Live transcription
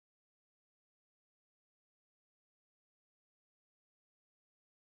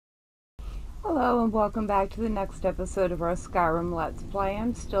Hello and welcome back to the next episode of our Skyrim Let's Play.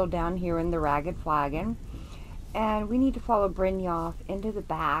 I'm still down here in the Ragged Flagon, and we need to follow Brynjolf into the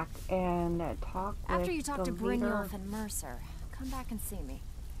back and talk with After you talk to the leader. Brynjolf and Mercer, come back and see me.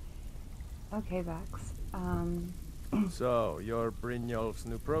 Okay, Vex. So, you're Brynjolf's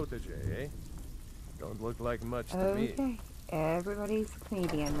new protege, eh? Don't look like much to me. Okay, everybody's a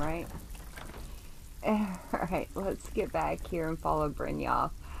comedian, right? Alright, let's get back here and follow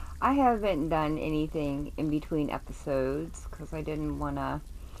Brynjolf. I haven't done anything in between episodes because I didn't want to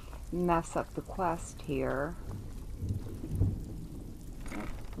mess up the quest here.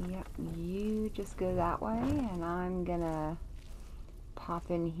 Yep, you just go that way and I'm gonna pop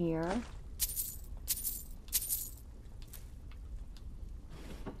in here.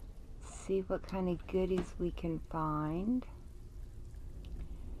 See what kind of goodies we can find.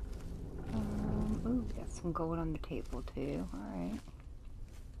 Ooh, got some gold on the table too. Alright.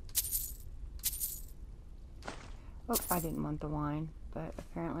 Oh, I didn't want the wine, but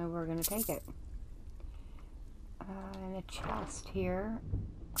apparently we're going to take it. And a chest here.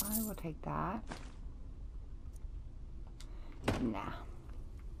 I will take that. Nah.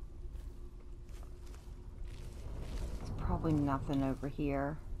 There's probably nothing over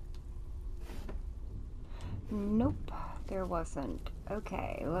here. Nope, there wasn't.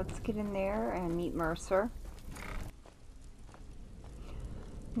 Okay, let's get in there and meet Mercer.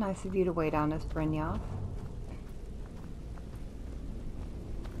 Nice of you to wait on us, Brynjolf.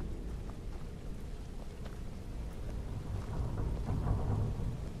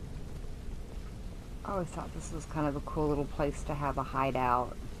 I always thought this was kind of a cool little place to have a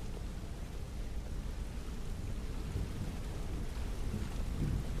hideout.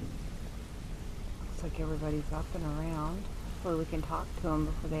 Looks like everybody's up and around. Hopefully we can talk to them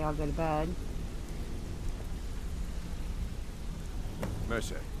before they all go to bed.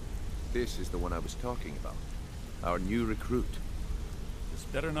 Mercer, this is the one I was talking about. Our new recruit. This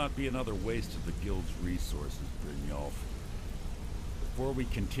better not be another waste of the guild's resources, Brynjolf. Before we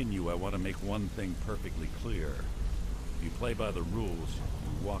continue, I want to make one thing perfectly clear. If you play by the rules,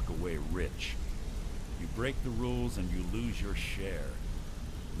 you walk away rich. You break the rules and you lose your share.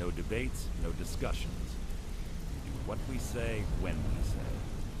 No debates, no discussions. We do what we say, when we say.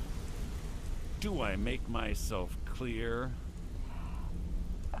 Do I make myself clear?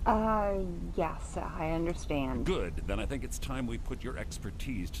 Yes, I understand. Good, then I think it's time we put your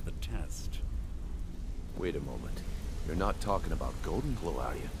expertise to the test. Wait a moment. You're not talking about Goldenglow,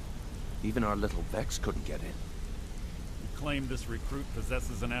 are you? Even our little Vex couldn't get in. You claim this recruit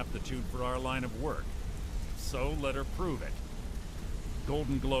possesses an aptitude for our line of work. So let her prove it.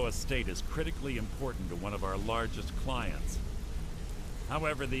 Goldenglow Estate is critically important to one of our largest clients.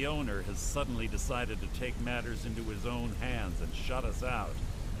 However, the owner has suddenly decided to take matters into his own hands and shut us out.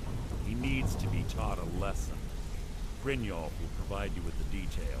 He needs to be taught a lesson. Brynjolf will provide you with the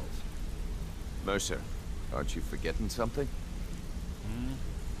details. Mercer, aren't you forgetting something? Oh,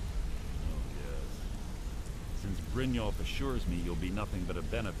 yes. Since Brynjolf assures me you'll be nothing but a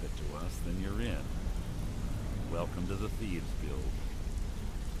benefit to us, then you're in. Welcome to the Thieves Guild.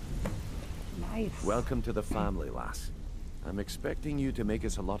 Nice. Welcome to the family, lass. I'm expecting you to make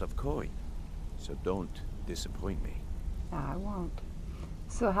us a lot of coin, so don't disappoint me. No, I won't.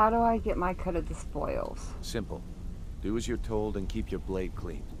 So how do I get my cut of the spoils? Simple. Do as you're told and keep your blade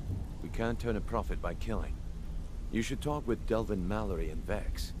clean. We can't turn a profit by killing. You should talk with Delvin Mallory and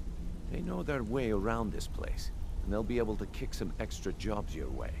Vex. They know their way around this place, and they'll be able to kick some extra jobs your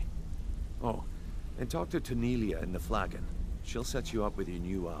way. Oh, and talk to Tanelia in the Flagon. She'll set you up with your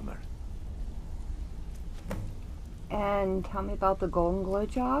new armor. And tell me about the Goldenglow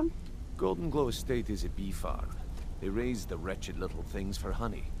job? Goldenglow Estate is a bee farm. They raise the wretched little things for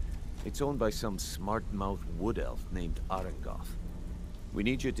honey. It's owned by some smart-mouthed wood elf named Arengoth. We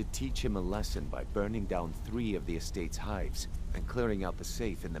need you to teach him a lesson by burning down 3 of the estate's hives and clearing out the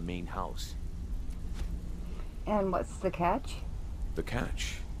safe in the main house. And what's the catch? The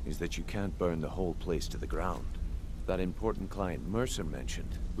catch is that you can't burn the whole place to the ground. That important client Mercer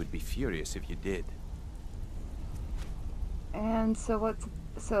mentioned would be furious if you did. And so what's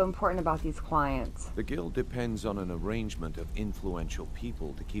so important about these clients? The guild depends on an arrangement of influential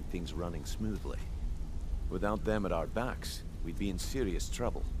people to keep things running smoothly. Without them at our backs, we'd be in serious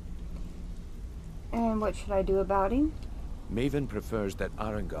trouble. And what should I do about him? Maven prefers that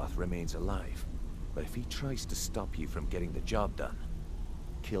Arengoth remains alive, but if he tries to stop you from getting the job done,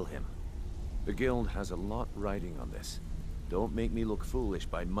 kill him. The guild has a lot riding on this. Don't make me look foolish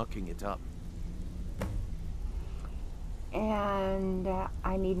by mucking it up. And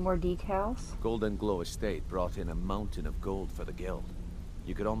I need more details. Goldenglow Estate brought in a mountain of gold for the guild.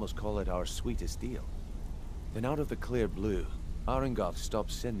 You could almost call it our sweetest deal. Then out of the clear blue, Arengoth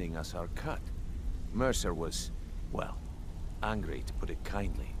stopped sending us our cut. Mercer was, well, angry to put it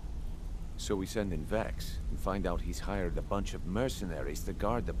kindly. So we send in Vex and find out he's hired a bunch of mercenaries to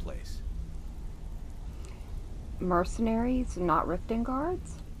guard the place. Mercenaries, not Riften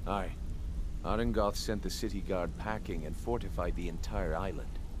guards? Aye. Arengoth sent the city guard packing and fortified the entire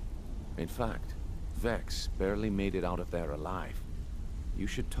island. In fact, Vex barely made it out of there alive. You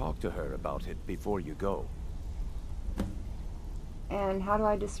should talk to her about it before you go. And how do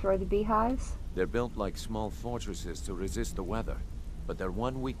I destroy the beehives? They're built like small fortresses to resist the weather, but their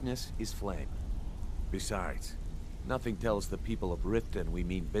one weakness is flame. Besides, nothing tells the people of Riften we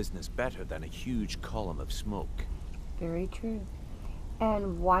mean business better than a huge column of smoke. Very true.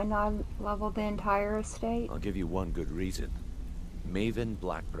 And why not level the entire estate? I'll give you one good reason. Maven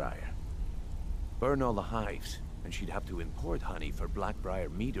Blackbriar. Burn all the hives, and she'd have to import honey for Blackbriar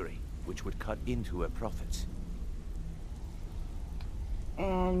meadery, which would cut into her profits.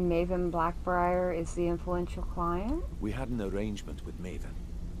 And Maven Blackbriar is the influential client? We had an arrangement with Maven.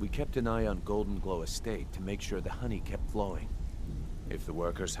 We kept an eye on Goldenglow estate to make sure the honey kept flowing. If the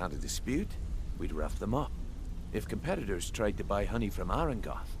workers had a dispute, we'd rough them up. If competitors tried to buy honey from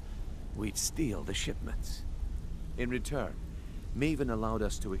Arengoth, we'd steal the shipments. In return, Maven allowed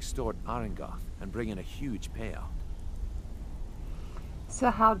us to extort Arengoth and bring in a huge payout. So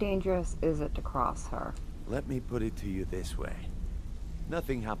how dangerous is it to cross her? Let me put it to you this way.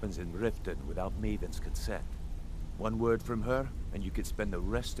 Nothing happens in Riften without Maven's consent. One word from her, and you could spend the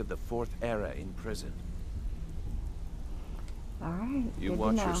rest of the Fourth Era in prison. Alright, You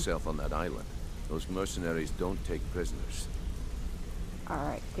watch yourself on that island. Those mercenaries don't take prisoners.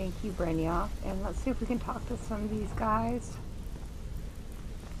 Alright, thank you, Brynja. And let's see if we can talk to some of these guys.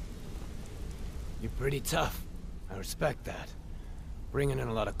 You're pretty tough. I respect that. Bringing in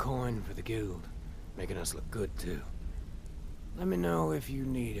a lot of coin for the guild. Making us look good, too. Let me know if you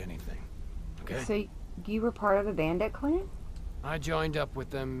need anything, okay? So, you were part of the bandit clan? I joined up with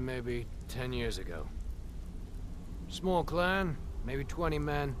them maybe 10 years ago. Small clan, maybe 20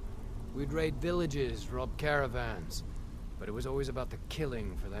 men. We'd raid villages, rob caravans. But it was always about the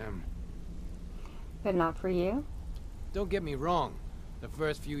killing for them. But not for you? Don't get me wrong. The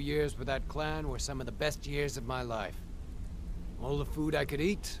first few years with that clan were some of the best years of my life. All the food I could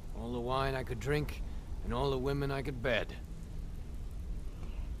eat, all the wine I could drink, and all the women I could bed.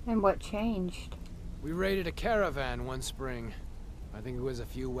 And what changed? We raided a caravan one spring. I think it was a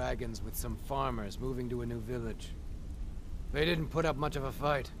few wagons with some farmers moving to a new village. They didn't put up much of a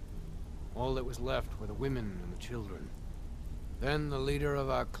fight. All that was left were the women and the children. Then the leader of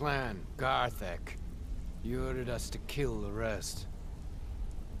our clan, Garthek, he ordered us to kill the rest.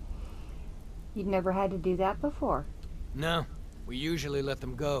 You'd never had to do that before? No, we usually let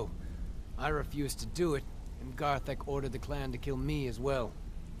them go. I refused to do it, and Garthek ordered the clan to kill me as well.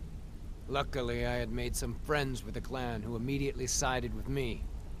 Luckily, I had made some friends with the clan who immediately sided with me.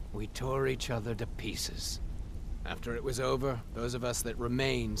 We tore each other to pieces. After it was over, those of us that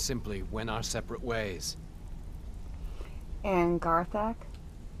remained simply went our separate ways. And Garthek?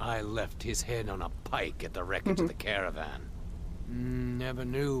 I left his head on a pike at the wreckage of the caravan. Never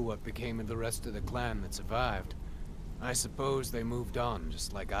knew what became of the rest of the clan that survived. I suppose they moved on,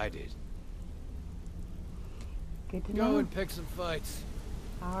 just like I did. Good to Go know. and pick some fights.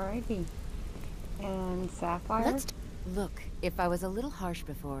 Alrighty. And Sapphire? Look, if I was a little harsh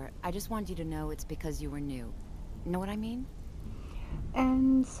before, I just want you to know it's because you were new. Know what I mean?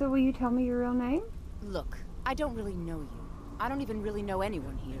 And so will you tell me your real name? Look, I don't really know you. I don't even really know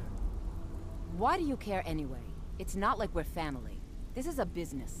anyone here. Why do you care anyway? It's not like we're family. This is a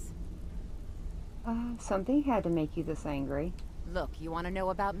business. Something had to make you this angry. Look, you want to know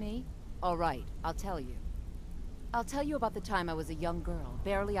about me? All right, I'll tell you. I'll tell you about the time I was a young girl,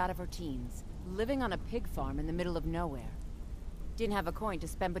 barely out of her teens, living on a pig farm in the middle of nowhere. Didn't have a coin to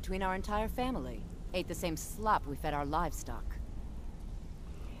spend between our entire family. Ate the same slop we fed our livestock.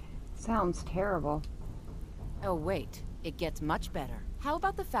 Sounds terrible. Oh wait, it gets much better. How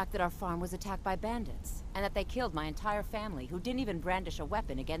about the fact that our farm was attacked by bandits, and that they killed my entire family who didn't even brandish a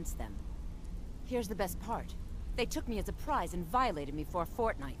weapon against them? Here's the best part. They took me as a prize and violated me for a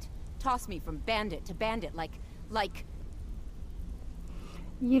fortnight. Tossed me from bandit to bandit like...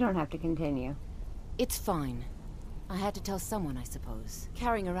 You don't have to continue. It's fine. I had to tell someone, I suppose.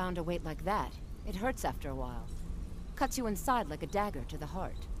 Carrying around a weight like that, it hurts after a while. Cuts you inside like a dagger to the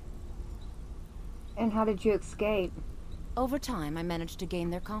heart. And how did you escape? Over time, I managed to gain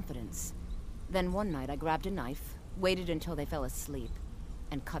their confidence. Then one night I grabbed a knife, waited until they fell asleep,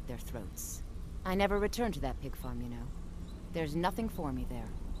 and cut their throats. I never returned to that pig farm, you know. There's nothing for me there.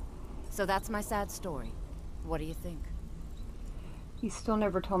 So that's my sad story. What do you think? You still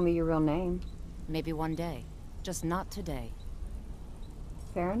never told me your real name. Maybe one day. Just not today.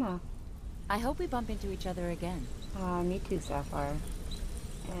 Fair enough. I hope we bump into each other again. Me too, Sapphire.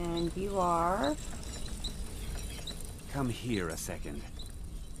 And you are... Come here a second.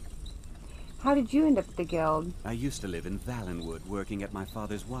 How did you end up at the guild? I used to live in Valenwood, working at my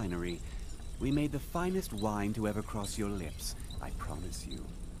father's winery. We made the finest wine to ever cross your lips, I promise you.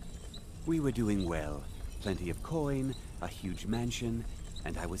 We were doing well. Plenty of coin, a huge mansion,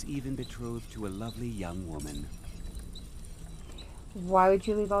 and I was even betrothed to a lovely young woman. Why would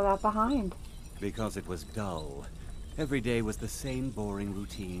you leave all that behind? Because it was dull. Every day was the same boring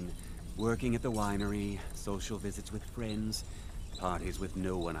routine. Working at the winery, social visits with friends, parties with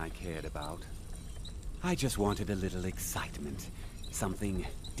no one I cared about. I just wanted a little excitement. Something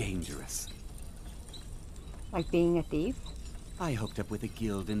dangerous. Like being a thief? I hooked up with a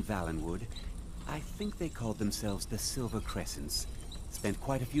guild in Valenwood. I think they called themselves the Silver Crescents. Spent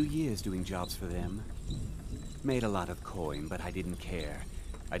quite a few years doing jobs for them. Made a lot of coin, but I didn't care.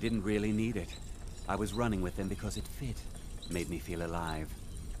 I didn't really need it. I was running with them because it fit. Made me feel alive.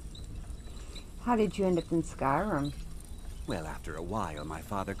 How did you end up in Skyrim? Well, after a while, my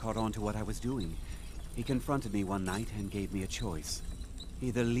father caught on to what I was doing. He confronted me one night and gave me a choice.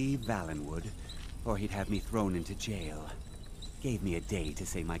 Either leave Valenwood, or he'd have me thrown into jail. Gave me a day to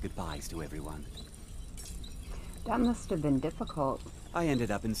say my goodbyes to everyone. That must have been difficult. I ended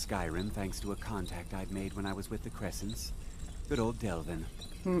up in Skyrim thanks to a contact I'd made when I was with the Crescents. Good old Delvin.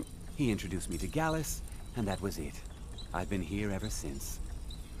 He introduced me to Gallus, and that was it. I've been here ever since.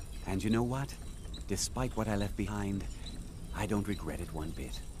 And you know what? Despite what I left behind, I don't regret it one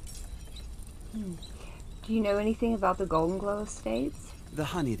bit. Do you know anything about the Goldenglow estates? The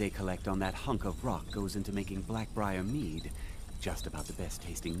honey they collect on that hunk of rock goes into making Blackbriar mead. Just about the best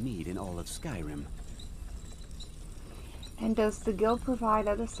tasting mead in all of Skyrim. And does the guild provide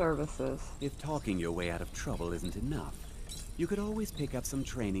other services? If talking your way out of trouble isn't enough, you could always pick up some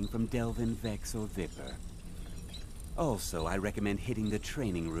training from Delvin, Vex, or Vipper. Also, I recommend hitting the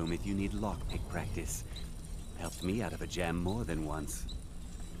training room if you need lockpick practice. Helped me out of a jam more than once.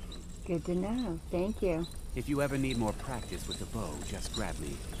 Good to know. Thank you. If you ever need more practice with the bow, just grab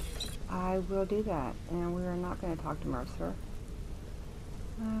me. I will do that. And we are not going to talk to Mercer.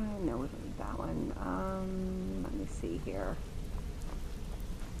 No, we don't need that one. Let me see here.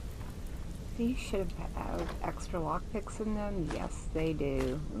 These should have extra lockpicks in them. Yes, they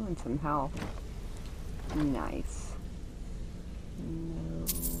do. Ooh, and some health. Nice. No.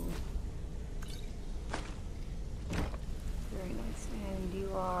 Very nice. And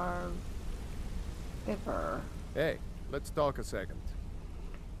you are Vipper. Hey, let's talk a second.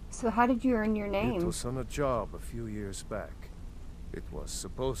 So how did you earn your It name? was on a job a few years back. It was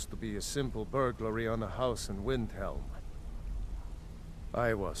supposed to be a simple burglary on a house in Windhelm.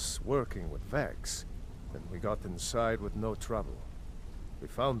 I was working with Vex, and we got inside with no trouble. We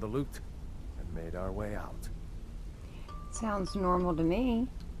found the loot and made our way out. Sounds normal to me.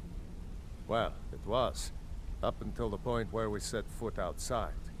 Well, it was, up until the point where we set foot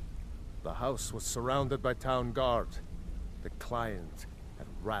outside. The house was surrounded by town guard. The client had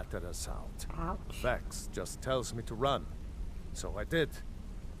ratted us out. Ouch. Vex just tells me to run. So I did.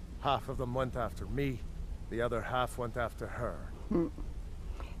 Half of them went after me, the other half went after her.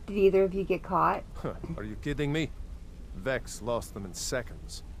 Did either of you get caught? Are you kidding me? Vex lost them in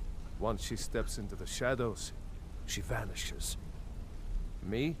seconds. Once she steps into the shadows, she vanishes.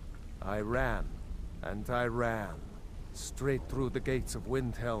 Me? I ran, and I ran, straight through the gates of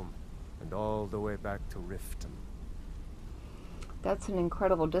Windhelm, and all the way back to Riften. That's an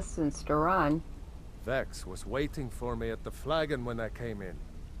incredible distance to run. Vex was waiting for me at the flagon when I came in,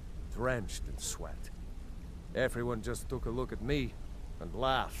 drenched in sweat. Everyone just took a look at me and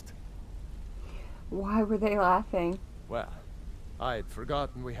laughed. Why were they laughing? Well, I had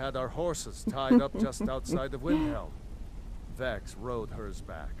forgotten we had our horses tied up just outside of Windhelm. Vex rode hers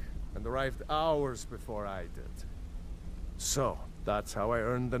back and arrived hours before I did. So, that's how I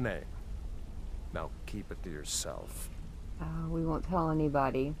earned the name. Now keep it to yourself. We won't tell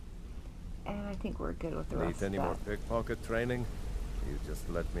anybody. And I think we're good with the rest Need any of more that. pickpocket training? You just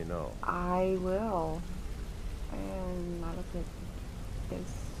let me know. I will. And I look at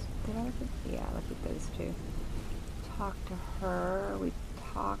this. Did I look at? Yeah, I look at those two. Talk to her. We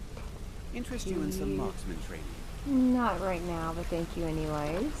talked. Interest you in some marksman training? Not right now, but thank you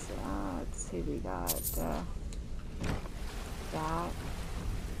anyways. Let's see, we got that.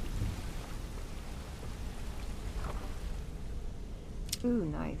 Ooh,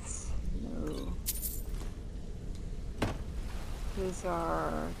 nice. No. These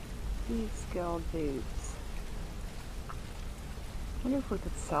are Thieves Guild boots. I wonder if we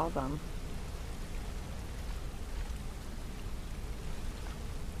could sell them.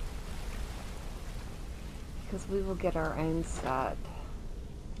 Because we will get our own set.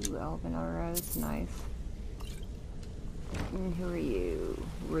 Ooh, elven arrows, nice. And who are you?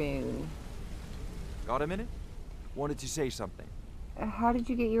 Rune. Got a minute? Wanted to say something. How did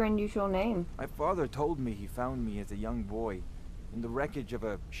you get your unusual name? My father told me he found me as a young boy in the wreckage of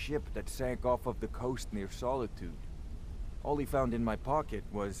a ship that sank off of the coast near Solitude. All he found in my pocket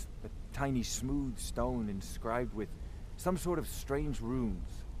was a tiny smooth stone inscribed with some sort of strange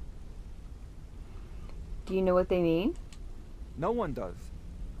runes. Do you know what they mean? No one does.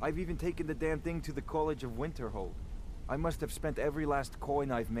 I've even taken the damn thing to the College of Winterhold. I must have spent every last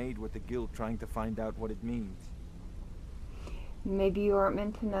coin I've made with the guild trying to find out what it means. Maybe you aren't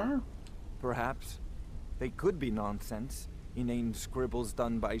meant to know. Perhaps. They could be nonsense, inane scribbles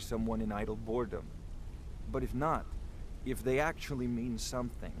done by someone in idle boredom. But if not, if they actually mean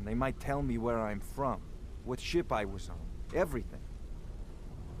something, they might tell me where I'm from, what ship I was on, everything.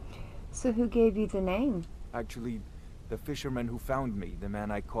 So who gave you the name? Actually, the fisherman who found me, the man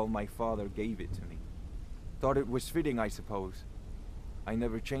I call my father, gave it to me. Thought it was fitting, I suppose. I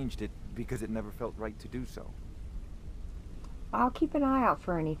never changed it because it never felt right to do so. I'll keep an eye out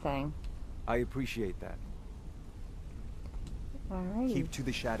for anything. I appreciate that. Alright. Keep to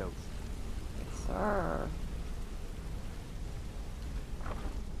the shadows. Yes, sir.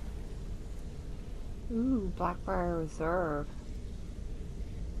 Ooh, Blackbriar Reserve.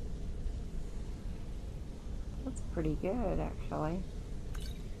 That's pretty good, actually.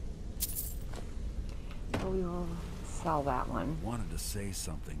 So we will sell that one. Wanted to say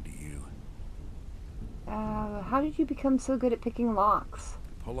something to you. How did you become so good at picking locks?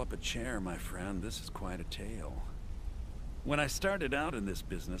 Pull up a chair, my friend. This is quite a tale. When I started out in this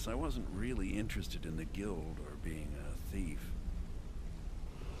business, I wasn't really interested in the guild or being a thief.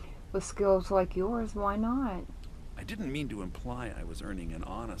 With skills like yours, why not? I didn't mean to imply I was earning an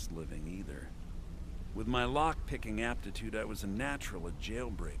honest living either. With my lock-picking aptitude, I was a natural at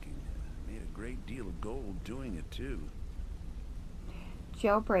jailbreaking. I made a great deal of gold doing it, too.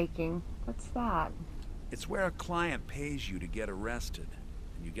 Jailbreaking? What's that? It's where a client pays you to get arrested,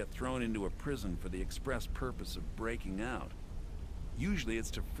 and you get thrown into a prison for the express purpose of breaking out. Usually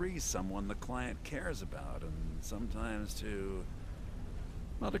it's to free someone the client cares about, and sometimes to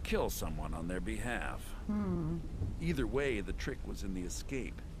kill someone on their behalf. Either way, the trick was in the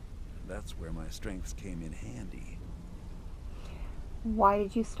escape. That's where my strengths came in handy. Why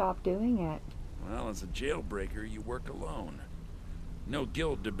did you stop doing it? Well, as a jailbreaker, you work alone. No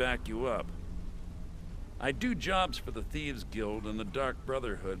guild to back you up. I do jobs for the Thieves Guild and the Dark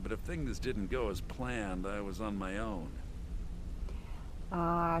Brotherhood, but if things didn't go as planned, I was on my own.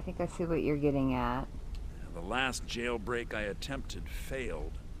 I think I see what you're getting at. The last jailbreak I attempted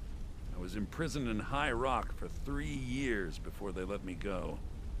failed. I was imprisoned in High Rock for 3 years before they let me go.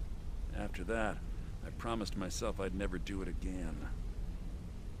 After that, I promised myself I'd never do it again.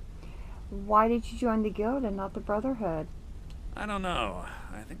 Why did you join the guild and not the Brotherhood? I don't know.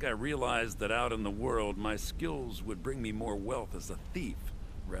 I think I realized that out in the world, my skills would bring me more wealth as a thief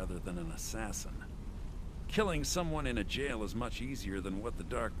rather than an assassin. Killing someone in a jail is much easier than what the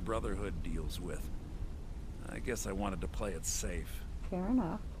Dark Brotherhood deals with. I guess I wanted to play it safe. Fair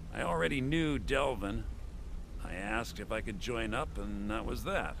enough. I already knew Delvin. I asked if I could join up, and that was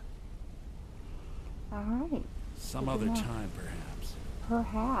that. Alright. Some Good other enough. time, perhaps.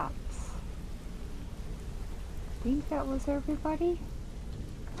 Perhaps. I think that was everybody.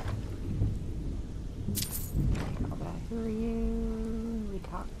 Who are you? We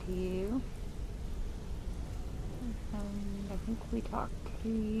talked to you. And I think we talked to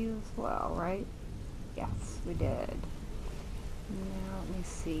you as well, right? Yes, we did. Now, let me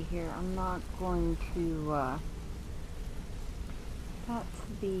see here. I'm not going to, that's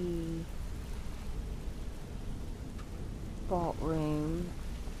the vault room.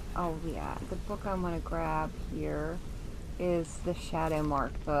 Oh yeah, the book I'm going to grab here is the Shadow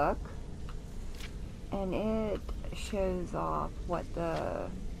Mark book. And it shows off what the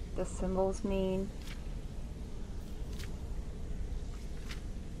symbols mean.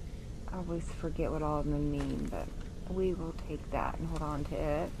 I always forget what all of them mean, but we will take that and hold on to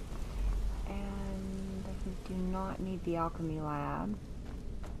it. And we do not need the alchemy lab.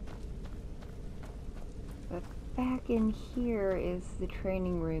 But back in here is the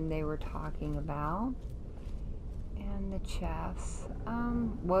training room they were talking about. And the chests.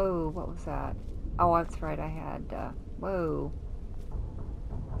 Whoa, what was that? Oh, that's right, I had, whoa.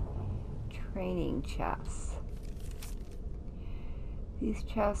 Training chests. These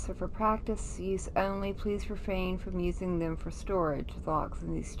chests are for practice use only. Please refrain from using them for storage. Locks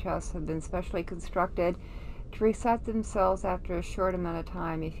in these chests have been specially constructed to reset themselves after a short amount of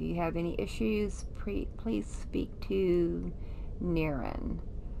time. If you have any issues, please speak to Niren.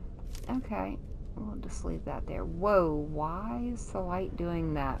 Okay, we'll just leave that there. Whoa, why is the light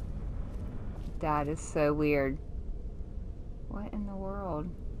doing that? That is so weird. What in the world?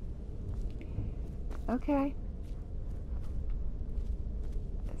 Okay.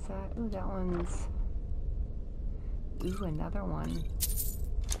 Is that... Ooh, that one's... Ooh, another one.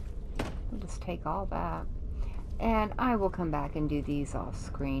 We'll just take all that. And I will come back and do these off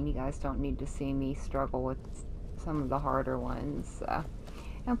screen. You guys don't need to see me struggle with some of the harder ones.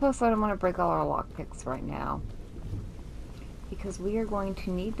 And plus I don't want to break all our lockpicks right now, because we are going to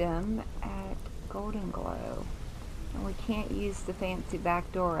need them at Goldenglow. And we can't use the fancy back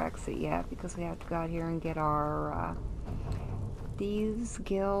door exit yet because we have to go out here and get our Thieves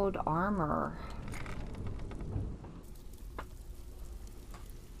Guild armor.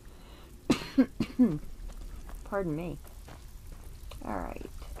 Pardon me. Alright,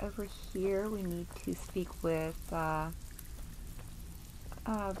 over here we need to speak with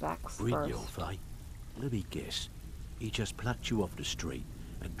Vex first. Eh? Let me guess. He just plucked you off the street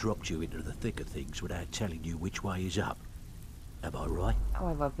and dropped you into the thick of things without telling you which way is up. Am I right? Oh,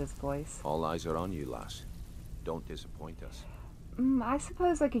 I love his voice. All eyes are on you, lass. Don't disappoint us. I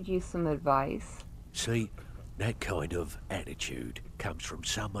suppose I could use some advice. See, that kind of attitude comes from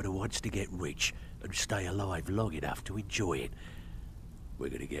someone who wants to get rich and stay alive long enough to enjoy it. We're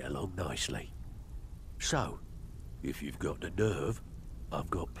gonna get along nicely. So, if you've got the nerve, I've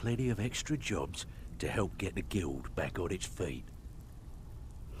got plenty of extra jobs to help get the guild back on its feet.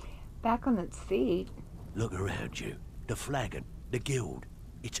 Back on its feet? Look around you. The flagon, the guild,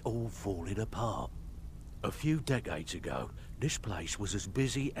 it's all falling apart. A few decades ago, this place was as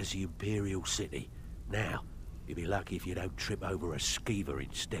busy as the Imperial City. Now, you'll be lucky if you don't trip over a skeever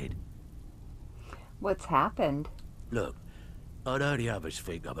instead. What's happened? Look, I know the others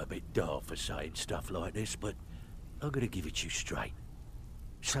think I'm a bit daft for saying stuff like this, but I'm gonna give it to you straight.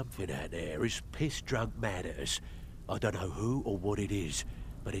 Something out there is piss-drunk mad at us. I don't know who or what it is,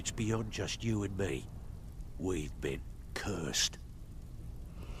 but it's beyond just you and me. We've been cursed.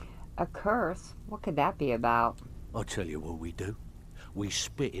 A curse? What could that be about? I'll tell you what we do. We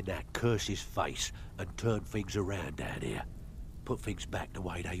spit in that curse's face and turn things around down here. Put things back the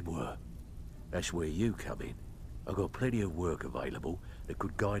way they were. That's where you come in. I've got plenty of work available that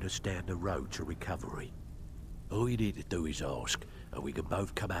could guide us down the road to recovery. All you need to do is ask, and we can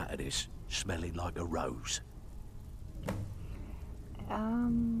both come out of this smelling like a rose.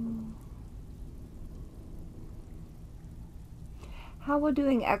 How will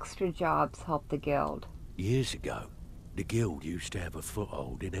doing extra jobs help the guild? Years ago, the guild used to have a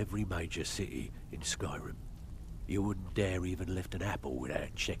foothold in every major city in Skyrim. You wouldn't dare even lift an apple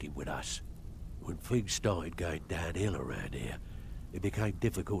without checking with us. When things started going downhill around here, it became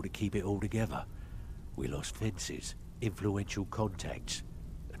difficult to keep it all together. We lost fences, influential contacts,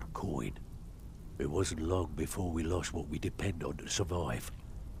 and coin. It wasn't long before we lost what we depend on to survive.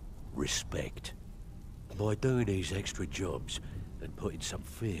 Respect. By doing these extra jobs and putting some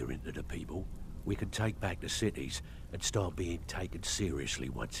fear into the people, we can take back the cities and start being taken seriously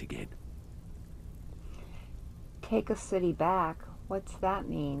once again. Take a city back? What's that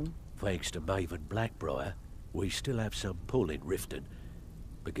mean? Thanks to Maven Blackbriar, we still have some pull in Riften,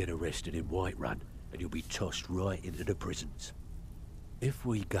 but get arrested in Whiterun and you'll be tossed right into the prisons. If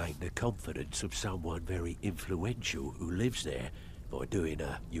we gain the confidence of someone very influential who lives there by doing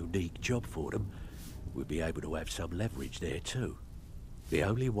a unique job for them, we'll be able to have some leverage there too. The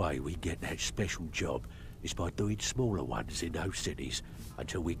only way we get that special job is by doing smaller ones in those cities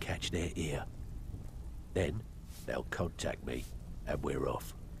until we catch their ear. Then, they'll contact me, and we're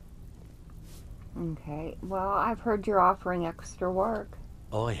off. Okay, well, I've heard you're offering extra work.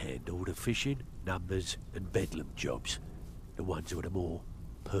 I handle the fishing, numbers, and bedlam jobs. The ones with a more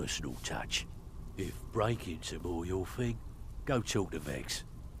personal touch. If break-ins are more your thing, go talk to Vex.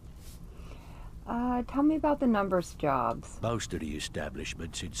 Tell me about the numbers jobs. Most of the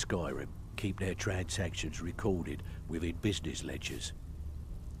establishments in Skyrim keep their transactions recorded within business ledgers.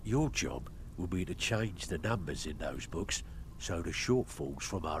 Your job will be to change the numbers in those books so the shortfalls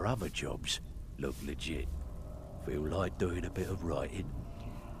from our other jobs look legit. Feel like doing a bit of writing?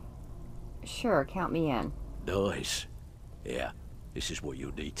 Sure, count me in. Nice. Yeah, this is what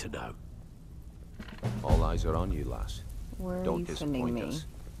you'll need to know. All eyes are on you, lass. Where are Don't you sending disappoint me? us.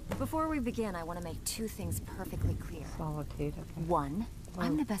 Before we begin, I want to make two things perfectly clear. Solitude, okay. One,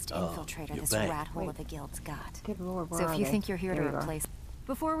 I'm the best Oh, infiltrator you're this back. rat hole Wait. of a guild's got. Good lord, where So are if you they? think you're here There to you are. replace...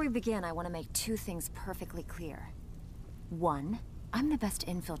 Before we begin, I want to make two things perfectly clear. One, I'm the best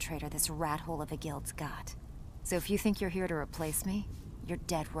infiltrator this rat hole of a guild's got. So if you think you're here to replace me, you're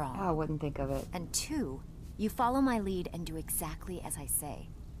dead wrong. I wouldn't think of it. And two, you follow my lead and do exactly as I say.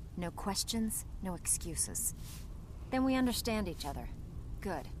 No questions, no excuses. Then we understand each other.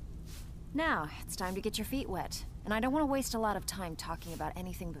 Good. Now, it's time to get your feet wet. And I don't want to waste a lot of time talking about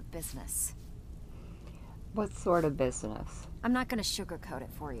anything but business. What sort of business? I'm not going to sugarcoat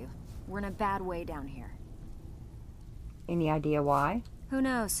it for you. We're in a bad way down here. Any idea why? Who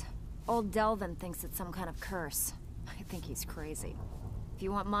knows? Old Delvin thinks it's some kind of curse. I think he's crazy. If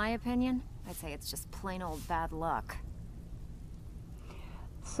you want my opinion, I'd say it's just plain old bad luck.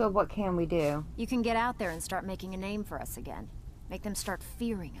 So what can we do? You can get out there and start making a name for us again. Make them start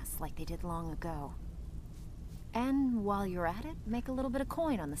fearing us like they did long ago. And while you're at it, make a little bit of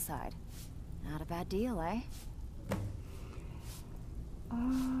coin on the side. Not a bad deal, eh?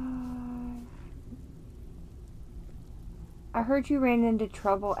 I heard you ran into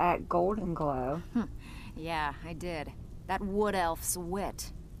trouble at Goldenglow. Yeah, I did. That wood elf's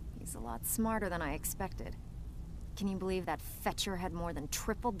wit. He's a lot smarter than I expected. Can you believe that fetcher had more than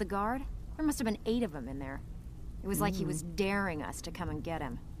tripled the guard? There must have been 8 of them in there. It was like he was daring us to come and get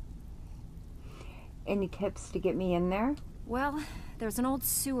him. Any tips to get me in there? Well, there's an old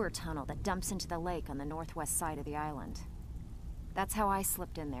sewer tunnel that dumps into the lake on the northwest side of the island. That's how I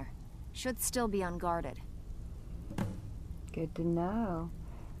slipped in there. Should still be unguarded. Good to know.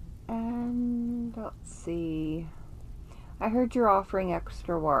 And let's see. I heard you're offering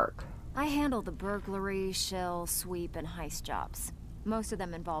extra work. I handle the burglary, shell, sweep, and heist jobs. Most of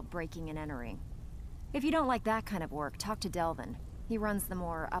them involve breaking and entering. If you don't like that kind of work, talk to Delvin. He runs the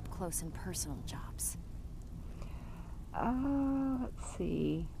more up-close and personal jobs. Let's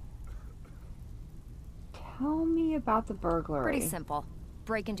see. Tell me about the burglary. Pretty simple.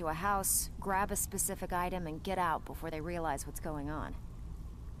 Break into a house, grab a specific item, and get out before they realize what's going on.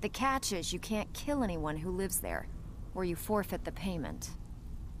 The catch is you can't kill anyone who lives there, or you forfeit the payment.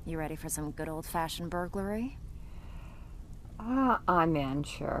 You ready for some good old-fashioned burglary? I'm in,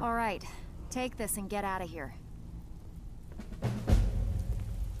 sure. All right. Take this and get out of here.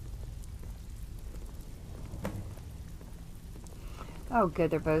 Oh,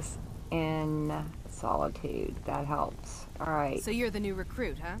 good. They're both in solitude. That helps. All right. So you're the new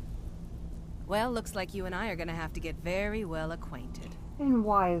recruit, huh? Well, looks like you and I are gonna have to get very well acquainted. And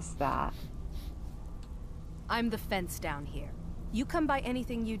why is that? I'm the fence down here. You come by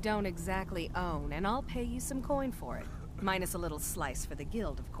anything you don't exactly own, and I'll pay you some coin for it. Minus a little slice for the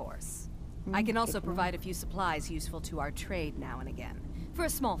guild, of course. I can also provide a few supplies useful to our trade now and again, for a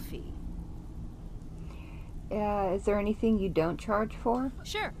small fee. Is there anything you don't charge for?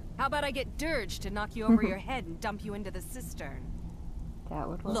 Sure. How about I get Dirge to knock you over your head and dump you into the cistern? That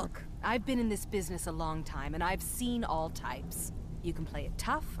would work. Look, I've been in this business a long time, and I've seen all types. You can play it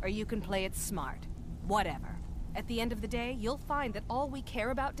tough, or you can play it smart. Whatever. At the end of the day, you'll find that all we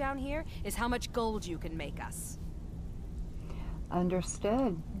care about down here is how much gold you can make us.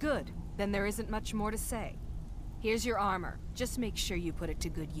 Understood. Good. Then there isn't much more to say. Here's your armor. Just make sure you put it to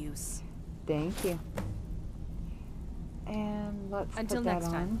good use. Thank you. And let's Until put that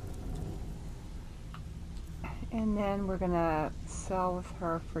next time. on. And then we're gonna sell with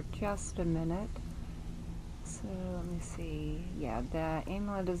her for just a minute. So let me see. Yeah, the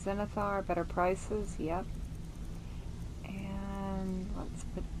Amulet of Zenithar, better prices. Yep. And let's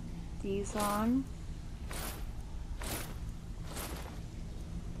put these on.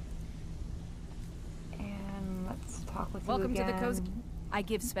 And let's talk with Welcome you to again. the Coast. I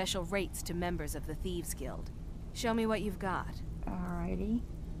give special rates to members of the Thieves Guild. Show me what you've got. Alrighty.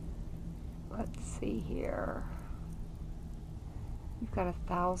 Let's see here. You've got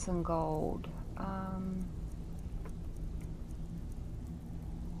 1,000 gold.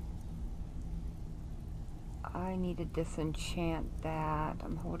 I need to disenchant that.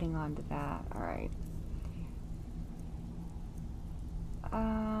 I'm holding on to that. Alright.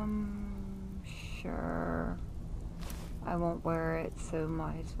 Sure. I won't wear it, so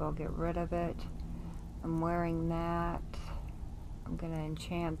might as well get rid of it. I'm wearing that. I'm gonna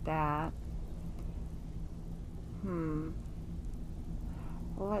enchant that.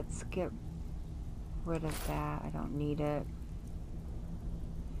 Let's get rid of that. I don't need it.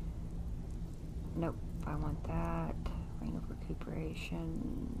 Nope, I want that. Ring of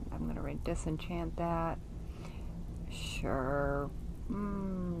Recuperation. I'm gonna disenchant that. Sure.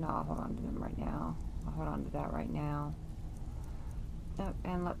 No, I'll hold on to them right now. I'll hold on to that right now. Nope,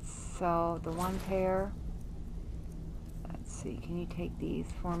 and let's sell the one pair. That's see, can you take these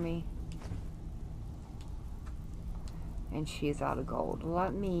for me? And she's out of gold.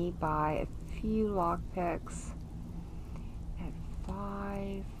 Let me buy a few lockpicks at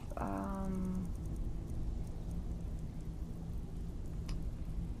 5.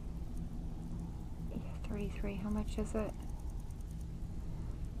 Yeah, 33. How much is it?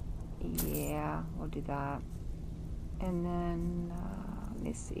 Yeah, we'll do that. And then, let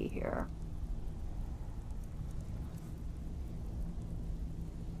me see here.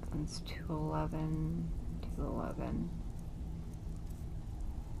 It's 211, 211.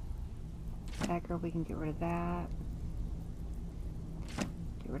 Dagger, we can get rid of that.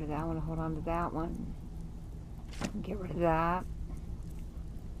 Get rid of that one, hold on to that one. Get rid of that.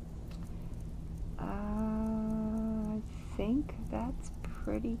 I think that's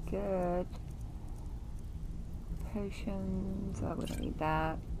pretty good. Potions, oh, we don't need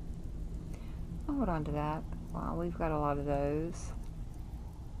that. I'll hold on to that. Wow, we've got a lot of those.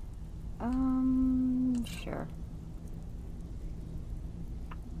 Sure.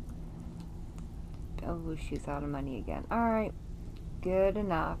 Oh, she's out of money again. Alright, good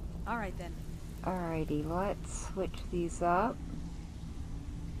enough. Alright then. Alrighty, let's switch these up.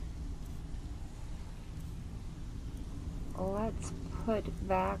 Let's put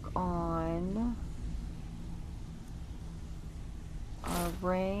back on our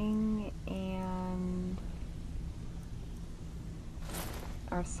ring and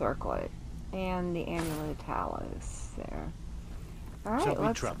our circlet and the amulet of Talos there. Alright, Something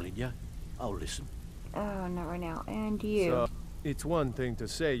let's... troubling you? I'll listen. Oh, not right now. And you. So, it's one thing to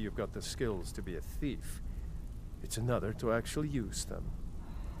say you've got the skills to be a thief. It's another to actually use them.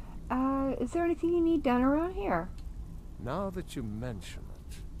 Is there anything you need done around here? Now that you mention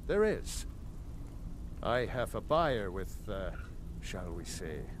it, there is. I have a buyer with, shall we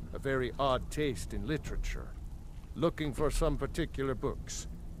say, a very odd taste in literature, looking for some particular books.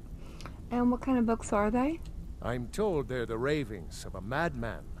 And what kind of books are they? I'm told they're the ravings of a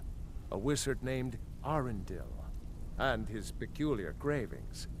madman, a wizard named Arundel, and his peculiar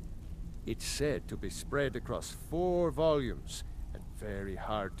cravings. It's said to be spread across 4 volumes and very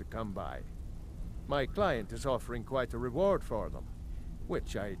hard to come by. My client is offering quite a reward for them,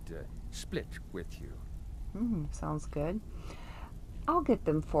 which I'd split with you. Sounds good. I'll get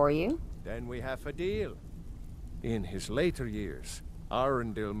them for you. Then we have a deal. In his later years,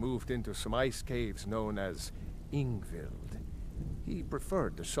 Arundel moved into some ice caves known as Ingvild. He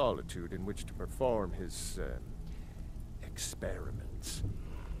preferred the solitude in which to perform his experiments.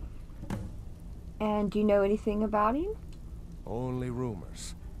 And do you know anything about him? Only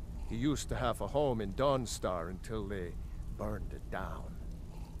rumors. He used to have a home in Dawnstar until they burned it down.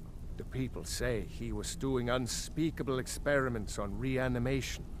 The people say he was doing unspeakable experiments on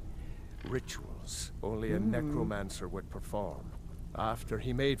reanimation. Rituals only a necromancer would perform. After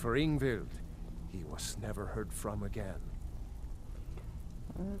he made for Ingvild, he was never heard from again.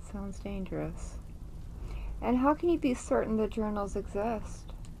 That sounds dangerous. And how can you be certain the journals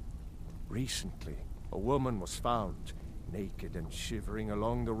exist? Recently, a woman was found, naked and shivering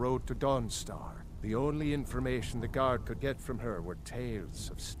along the road to Dawnstar. The only information the guard could get from her were tales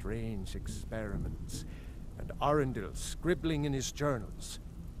of strange experiments, and Arundel scribbling in his journals.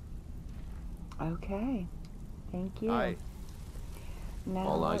 Okay. Thank you. Now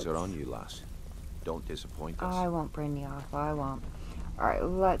All eyes are on you, lass. Don't disappoint us. I won't bring you off. I won't. Alright,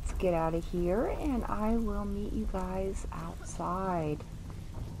 let's get out of here, and I will meet you guys outside.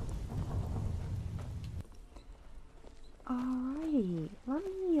 Alrighty, let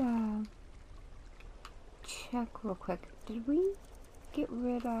me check real quick. Did we get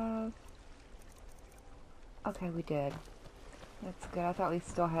rid of... Okay, we did. That's good. I thought we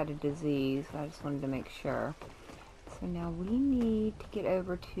still had a disease. I just wanted to make sure. So now we need to get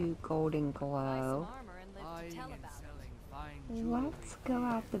over to Goldenglow. Let's go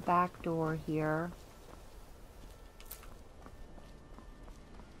out the back door here.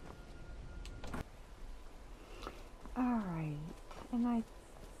 Alright, and I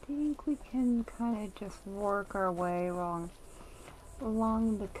think we can kind of just work our way along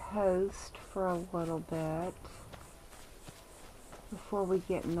the coast for a little bit before we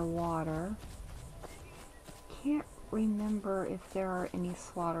get in the water. Can't remember if there are any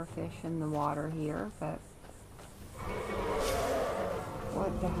slaughterfish in the water here, but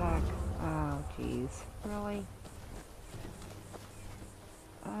what the heck? Oh, jeez. Really?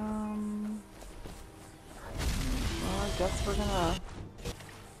 Well, I guess we're gonna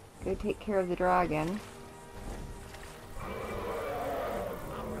go take care of the dragon.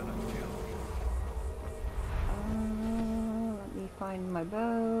 Let me find my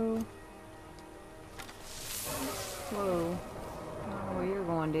bow. Whoa. I don't know where you're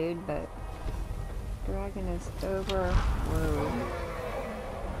going, dude, but dragon is over. Whoa.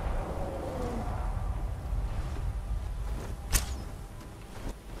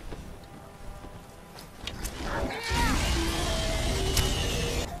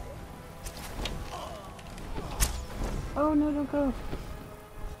 Oh no, don't go.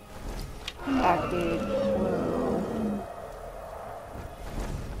 Come back, dude. Whoa.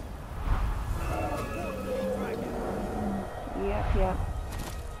 Yep.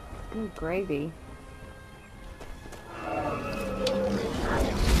 Good gravy.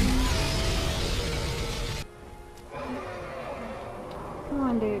 Come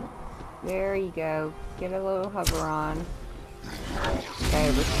on, dude. There you go. Get a little hover on. I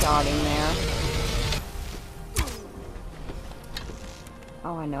overshot him there.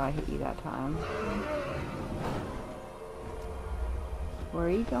 Oh, I know I hit you that time. Where are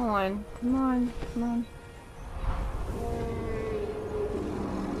you going? Come on, come on.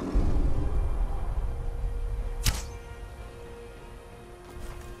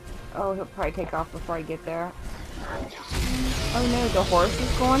 Oh, he'll probably take off before I get there. Oh no, the horse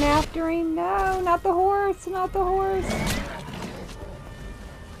is going after him? No, not the horse, not the horse.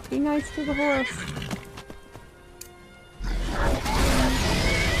 Be nice to the horse.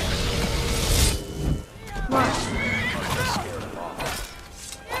 Come on.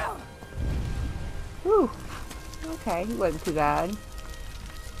 Whew. Okay, he wasn't too bad.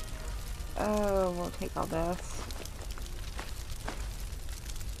 Oh, we'll take all this.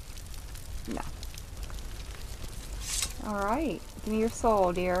 No. Alright. Give me your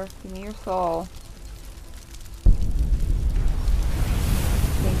soul, dear. Give me your soul.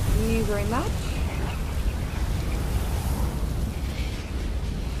 Thank you very much.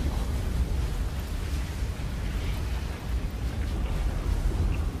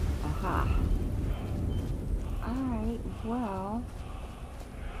 Aha. Alright, well,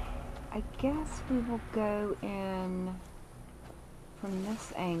 I guess we will go in from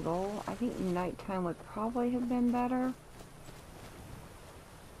this angle. I think nighttime would probably have been better.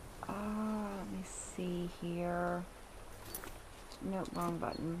 Let me see here. Nope, wrong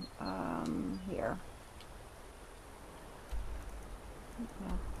button. Here.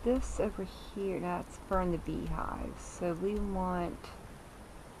 Now this over here, that's burn the beehives. So we want,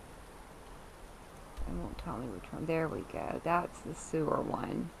 it won't tell me which one. There we go. That's the sewer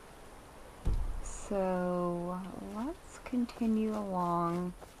one. So let's continue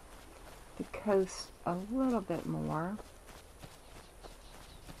along the coast a little bit more.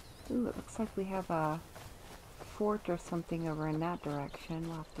 Ooh, it looks like we have a fort or something over in that direction.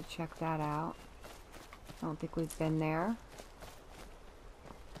 We'll have to check that out. I don't think we've been there.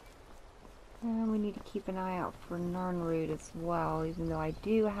 And we need to keep an eye out for Nirnroot as well, even though I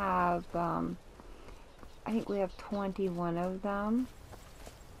do have, I think we have 21 of them.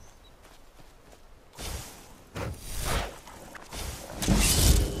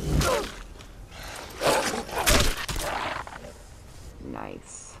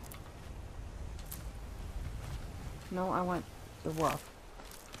 Nice. No, I want the wolf.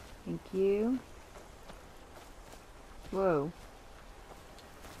 Thank you. Whoa.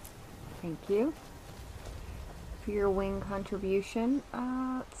 Thank you for your wing contribution.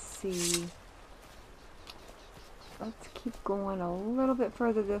 Let's see. Let's keep going a little bit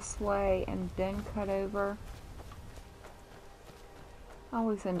further this way and then cut over. I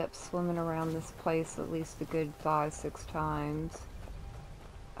always end up swimming around this place at least a good 5-6 times.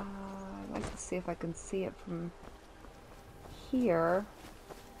 I'd like to see if I can see it from here.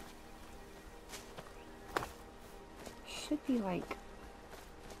 Should be like,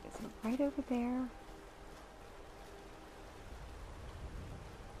 is it right over there?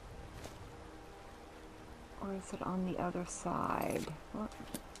 Or is it on the other side? What?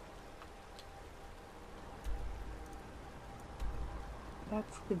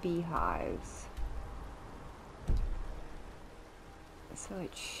 That's the beehives. So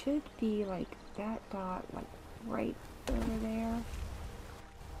it should be like that dot, like right over there.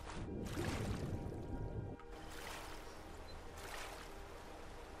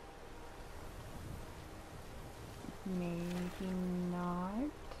 Maybe not.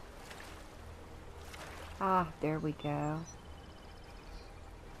 Ah, there we go.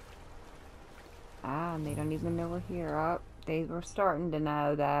 Ah, and they don't even know we're here. Oh, they were starting to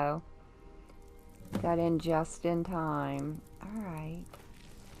know, though. Got in just in time. Alright.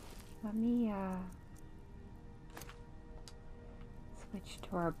 Let me, switch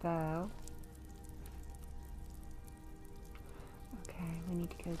to our bow. Okay, we need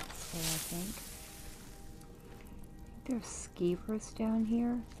to go this way, I think. There's skeevers down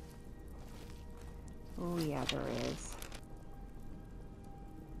here. Oh yeah, there is.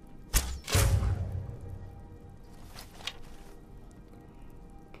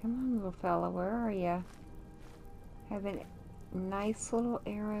 Come on, little fella, where are you? Have a nice little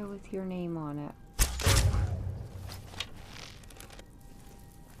arrow with your name on it.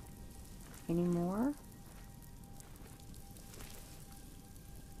 Any more?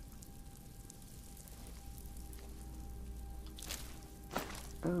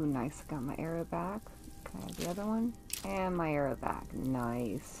 Oh, nice. Got my arrow back. Can I have the other one? And my arrow back.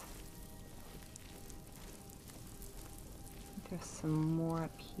 Nice. There's some more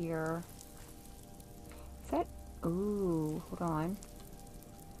up here. Is that... Ooh, hold on.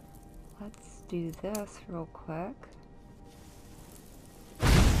 Let's do this real quick.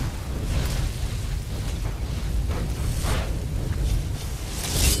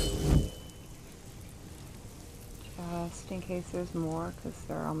 Just in case there's more, because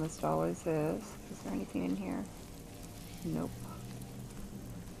there almost always is. Is there anything in here? Nope.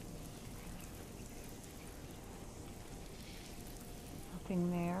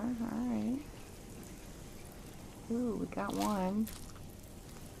 Nothing there. Alright. Ooh, we got one.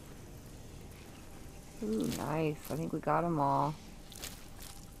 Ooh, nice. I think we got them all.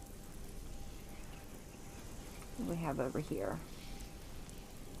 What do we have over here?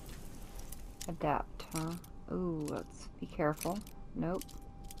 Adapt, huh? Ooh, let's be careful. Nope.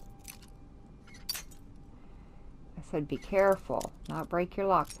 I said be careful, not break your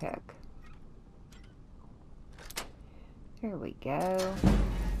lockpick. Here we go.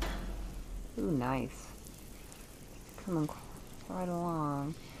 Ooh, nice. Coming right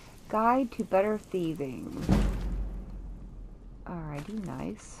along. Guide to better thieving. Alrighty,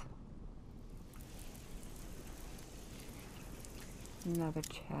 nice. Another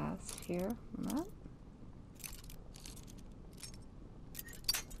chest here. No.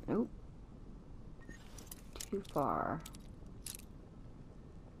 Nope. Too far.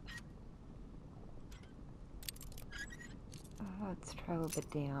 Let's try a little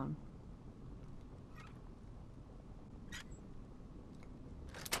bit down.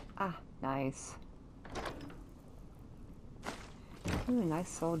 Ah, nice. Ooh, nice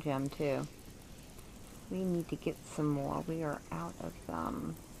soul gem too. We need to get some more. We are out of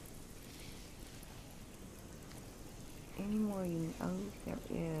them. Any more you... Oh, there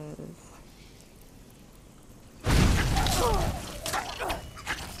is.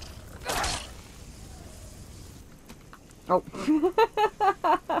 Oh.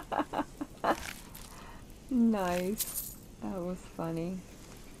 Nice. That was funny.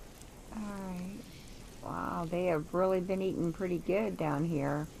 Alright. Wow, they have really been eating pretty good down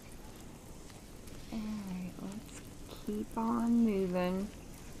here. Alright, let's keep on moving.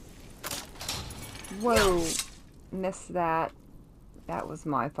 Whoa! Missed that. That was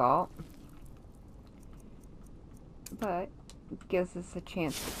my fault. But it gives us a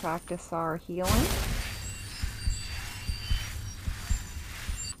chance to practice our healing.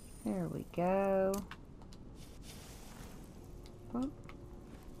 There we go. Oh.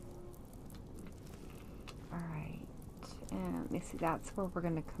 Alright. And let me see, that's where we're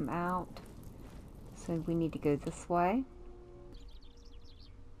going to come out. So we need to go this way.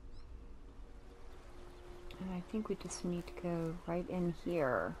 And I think we just need to go right in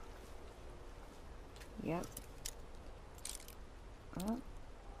here. Yep. Oh.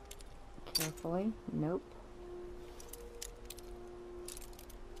 Carefully. Nope.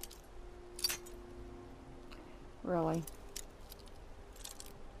 Really?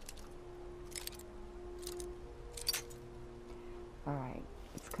 Alright.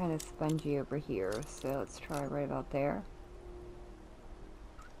 It's kind of spongy over here, so let's try right about there.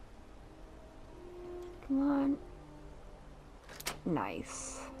 Come on.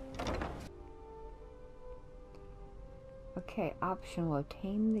 Nice. Okay, optional.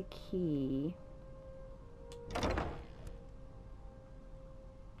 Obtain the key.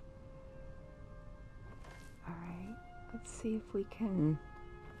 Alright, let's see if we can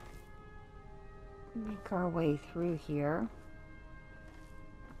make our way through here.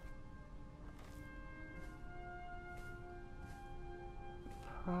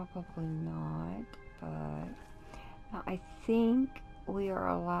 Probably not, but now I think we are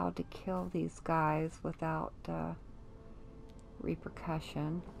allowed to kill these guys without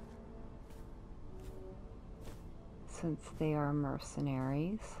repercussion, since they are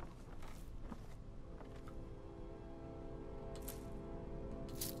mercenaries.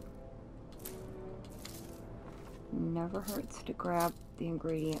 Never hurts to grab the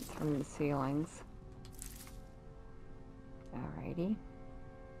ingredients from the ceilings. Alrighty.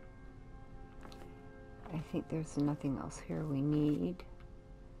 I think there's nothing else here we need.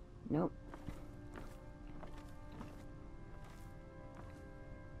 Nope.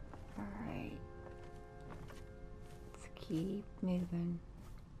 keep moving.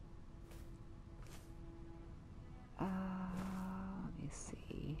 Let me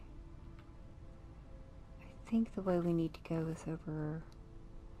see. I think the way we need to go is over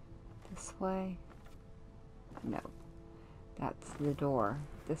this way. No, that's the door.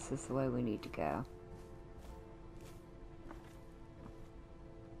 This is the way we need to go.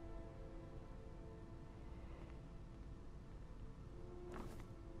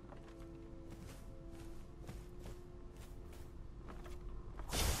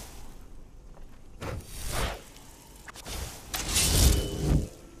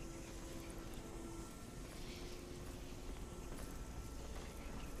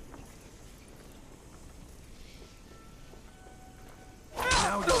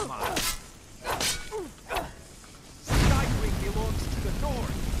 Now you're mine. Skyrim belongs to the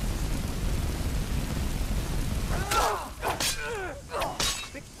North.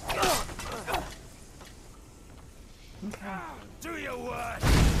 Okay. Do you what?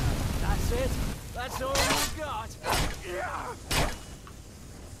 That's it? That's all you got?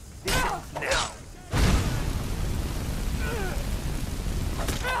 This ends now.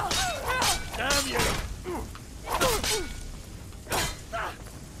 Damn you!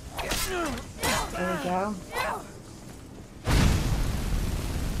 There we go.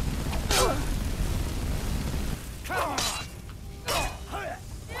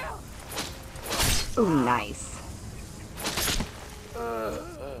 Ooh, nice.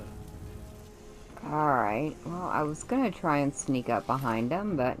 Alright, well, I was gonna try and sneak up behind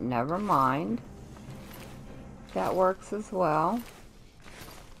him, but never mind. That works as well.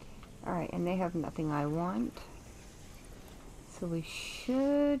 Alright, and they have nothing I want. So we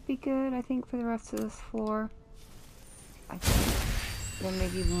should be good, I think, for the rest of this floor. I think there may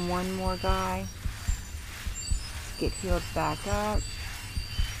be one more guy. Let's get healed back up.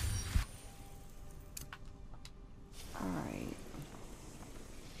 Alright.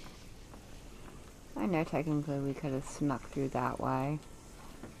 I know technically we could have snuck through that way.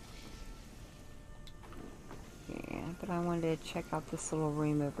 Yeah, but I wanted to check out this little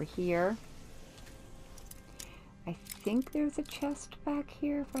room over here. I think there's a chest back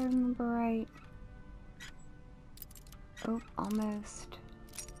here, if I remember right. Oh, almost.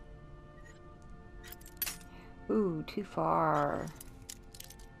 Ooh, too far.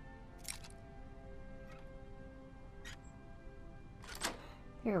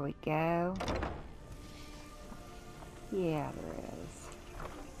 There we go. Yeah, there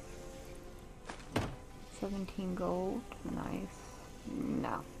is. 17 gold. Nice.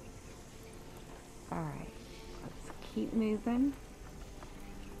 No. Alright. Let's keep moving.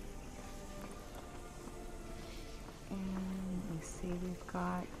 And let's see, we've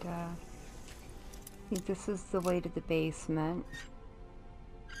got, I think this is the way to the basement.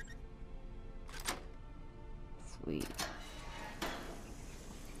 Sweet.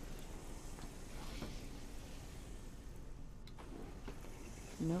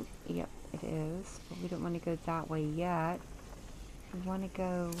 Nope, yep, it is. But we don't want to go that way yet. We want to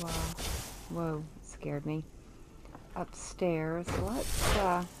go, whoa, scared me. Upstairs. Let's,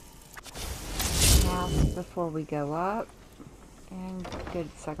 ask before we go up. And go to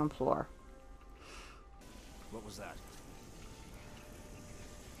the second floor. What was that?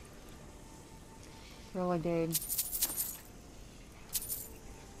 Really, dude?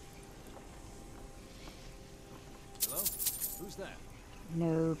 Hello? Who's that?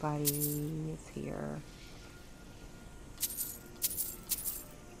 Nobody is here.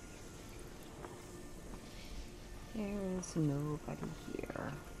 There's nobody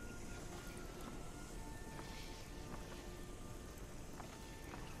here.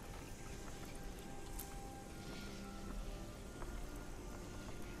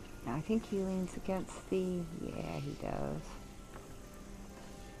 Now, I think he leans against the... Yeah, he does.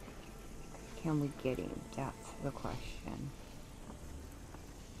 Can we get him? That's the question.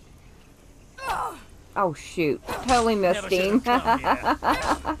 Oh shoot, totally missed him. Oh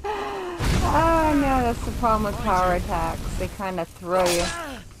no, that's the problem with power attacks. They kind of throw you.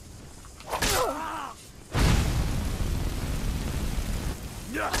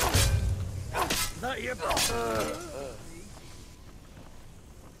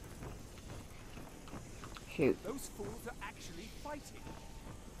 Shoot. Those fools are actually fighting.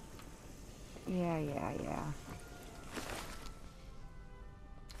 Yeah.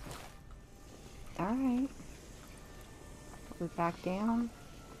 Alright. We back down?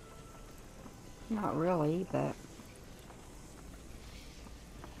 Not really, but I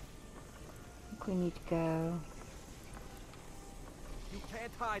think we need to go. You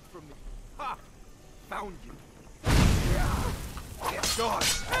can't hide from me. Ha! Found you. God!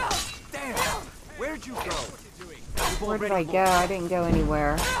 Damn! Where Where'd you go? Where did I go? I didn't go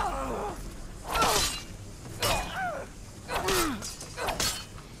anywhere.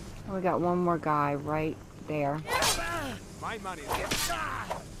 We got one more guy right there. My money's getting...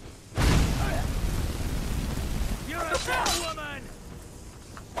 You're a bad woman!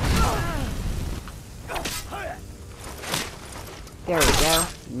 There we go.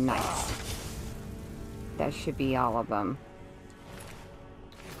 Nice. That should be all of them.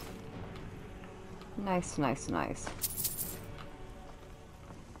 Nice, nice, nice.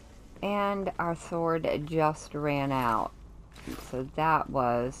 And our sword just ran out. So that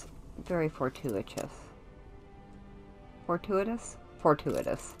was very fortuitous. Fortuitous?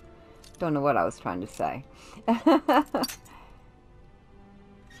 Fortuitous. Don't know what I was trying to say.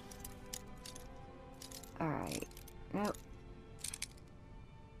 Alright. Nope.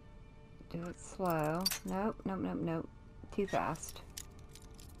 Do it slow. Nope, nope, nope, nope. Too fast.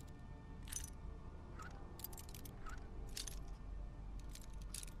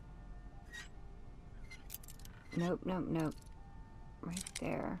 Nope, nope, nope. Right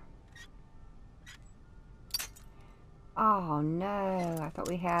there. Oh no, I thought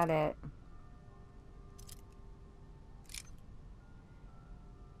we had it.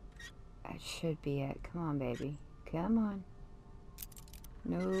 That should be it. Come on, baby. Come on.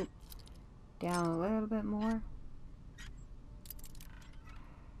 Nope. Down a little bit more.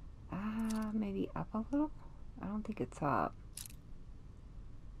 Maybe up a little? I don't think it's up.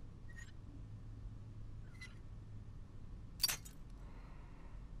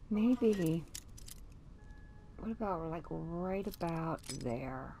 Maybe. What about like right about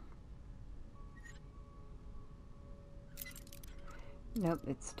there? Nope,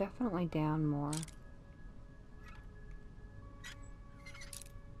 it's definitely down more.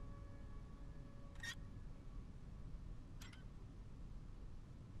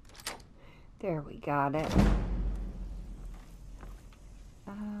 There, we got it.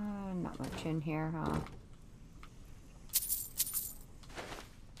 Not much in here, huh?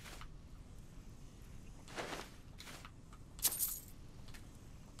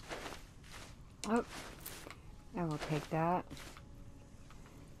 Oh, I will take that.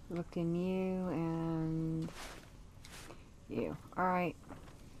 Look in you and you. Alright.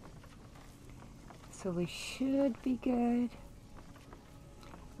 So we should be good.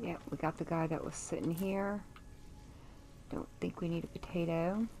 Yeah, we got the guy that was sitting here. Don't think we need a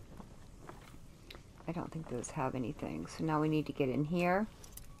potato. I don't think those have anything. So now we need to get in here.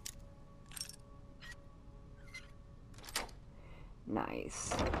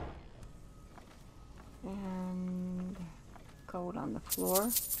 Nice. And gold on the floor.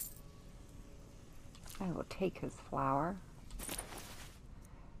 I will take his flour.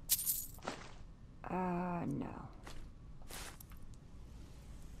 No.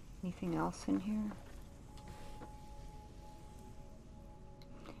 Anything else in here?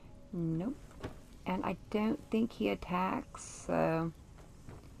 Nope. And I don't think he attacks, so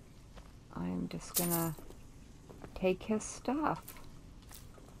I'm just gonna take his stuff.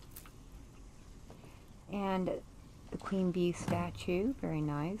 And the Queen Bee statue, very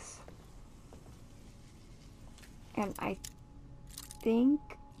nice. And I think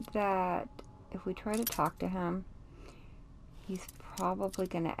that if we try to talk to him, he's probably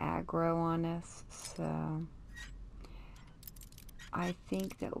going to aggro on us, so I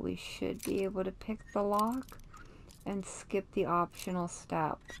think that we should be able to pick the lock and skip the optional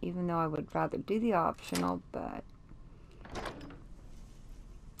step, even though I would rather do the optional, but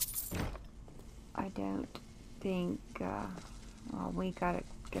I don't think, well, we gotta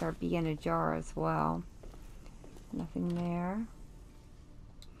get our bee in a jar as well. Nothing there.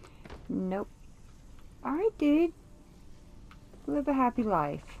 Nope. Alright, dude. Live a happy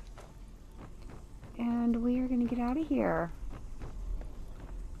life. And we are gonna get out of here.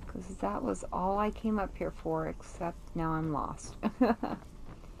 Because that was all I came up here for, except now I'm lost.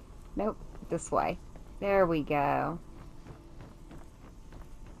 Nope, this way. There we go.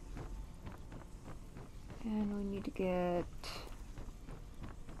 And we need to get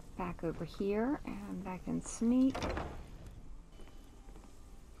back over here and back in sneak.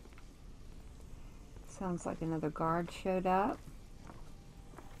 Sounds like another guard showed up.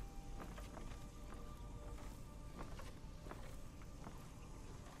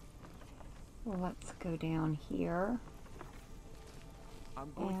 Well, let's go down here.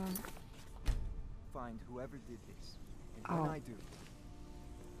 I'm going to find whoever did this. And when I do...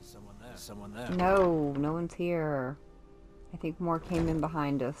 Someone there. Someone there. No, no one's here. I think more came in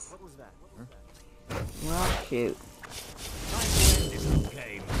behind us. What was that? Huh? Well, shoot.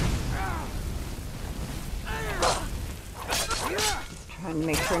 Just trying to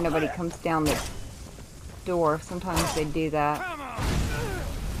make sure nobody comes down the door. Sometimes they do that.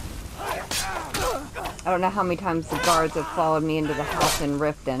 I don't know how many times the guards have followed me into the house in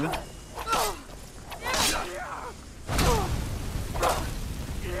Riften.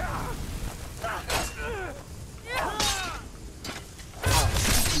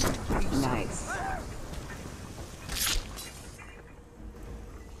 Nice.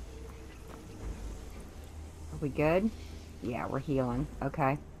 Are we good? Yeah, we're healing.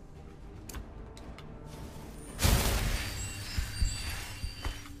 Okay.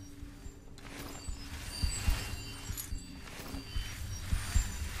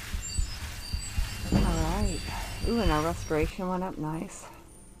 Alright. Ooh, and our restoration went up nice.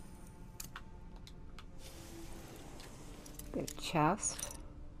 Good chest.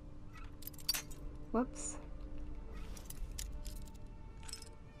 Whoops.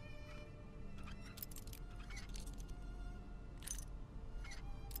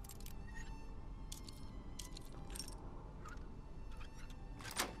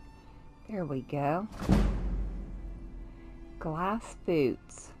 There we go. Glass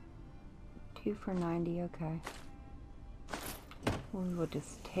boots. 2 for 90, okay. We will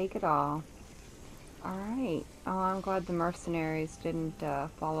just take it all. Alright. Oh, I'm glad the mercenaries didn't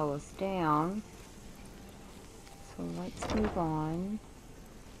follow us down. So let's move on.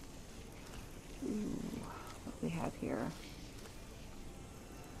 Ooh, what do we have here?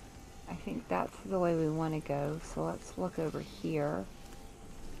 I think that's the way we want to go, so let's look over here.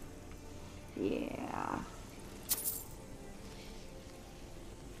 Yeah.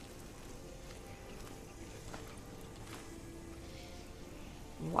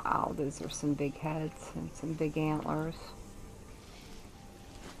 Wow, those are some big heads and some big antlers.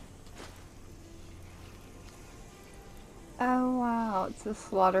 Oh wow, it's a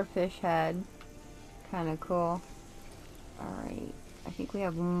slaughterfish head. Kind of cool. Alright, I think we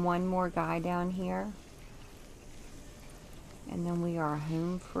have one more guy down here. And then we are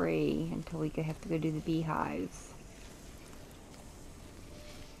home free until we have to go do the beehives.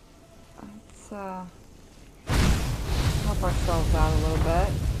 Let's help ourselves out a little bit.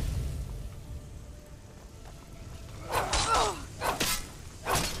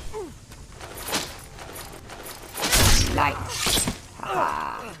 Nice.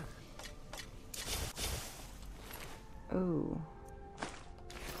 Haha. Ooh.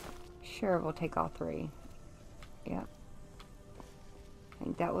 Sure, we'll take all 3. Yep. I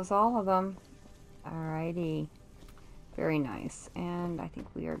think that was all of them. Alrighty. Very nice. And I think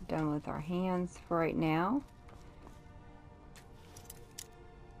we are done with our hands for right now.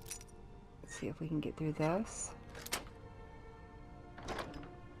 Let's see if we can get through this.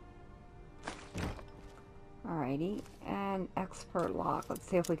 Alrighty. And expert lock. Let's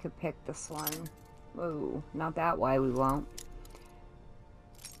see if we could pick this one. Whoa, not that way, we won't.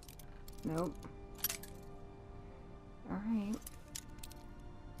 Nope. Alright.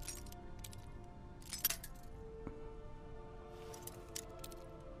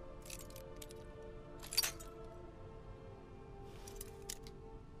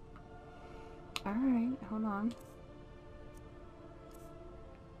 Alright, hold on.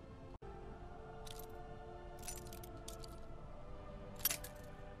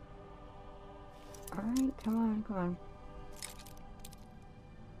 Alright, come on, come on.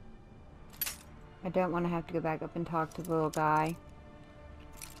 I don't want to have to go back up and talk to the little guy.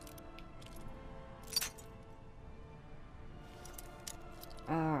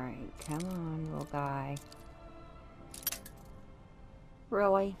 Alright, come on, little guy.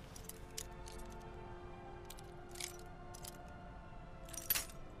 Really?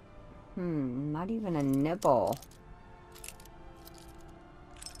 Not even a nibble.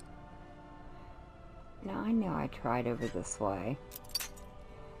 Now I know I tried over this way.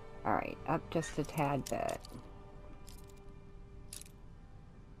 Alright, up just a tad bit.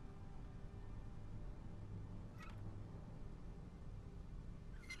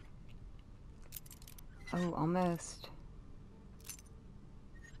 Oh, almost.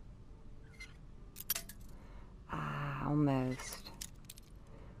 Ah, almost.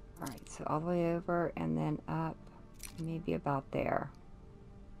 Alright, so all the way over and then up, maybe about there.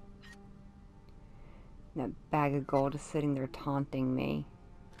 That bag of gold is sitting there taunting me.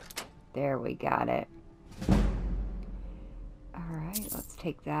 There, we got it. Alright, let's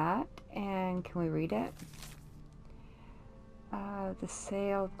take that. And can we read it? The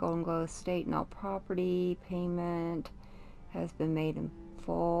sale of Goldenglow estate and all property payment has been made in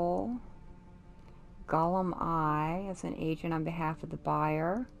full. Gollum I as an agent on behalf of the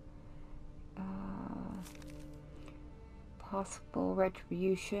buyer. Possible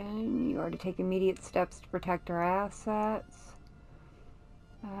retribution. You are to take immediate steps to protect our assets.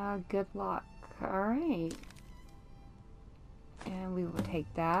 Good luck. Alright. And we will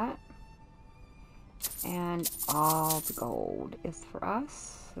take that. And all the gold is for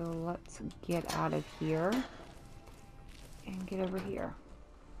us. So let's get out of here and get over here.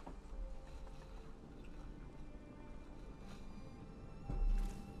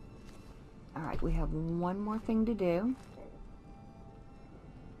 Alright, we have one more thing to do.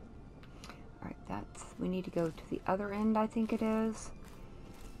 Alright, we need to go to the other end, I think it is.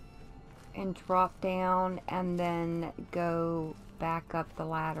 And drop down and then go back up the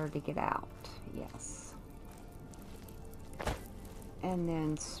ladder to get out. Yes. And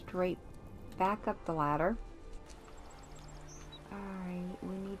then straight back up the ladder. Alright,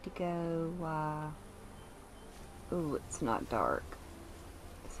 we need to go, ooh, it's not dark.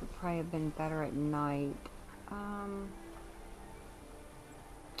 This would probably have been better at night.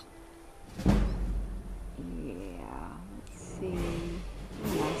 Yeah, let's see.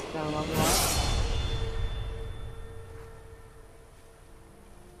 Nice, got a level up.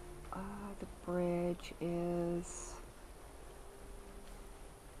 The bridge is...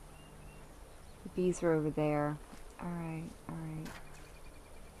 The bees are over there. Alright, alright.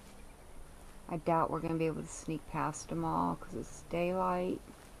 I doubt we're going to be able to sneak past them all because it's daylight.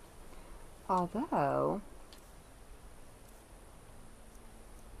 Although...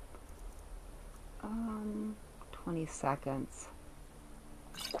 20 seconds.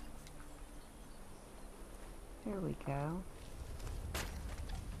 There we go.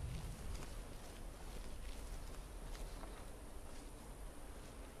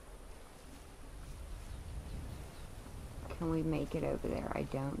 Can we make it over there? I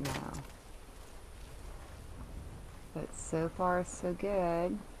don't know. But so far, so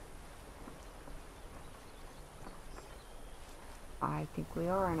good. I think we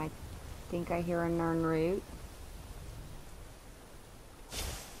are, and I think I hear a Nern root.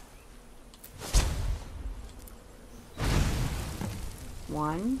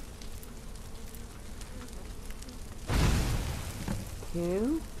 One,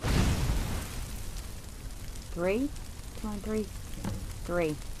 two, three. Come on,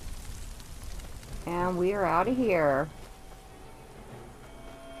 three. And we are out of here.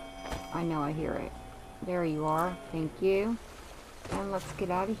 I know I hear it. There you are. Thank you. And let's get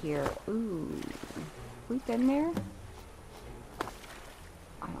out of here. Ooh. We've been there?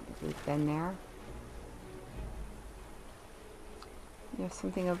 I don't think we've been there. There's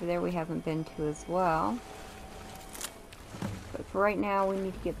something over there we haven't been to as well. But for right now, we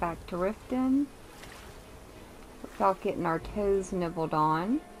need to get back to Riften without getting our toes nibbled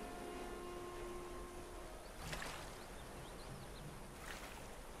on.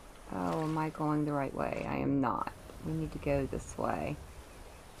 Oh, am I going the right way? I am not. We need to go this way.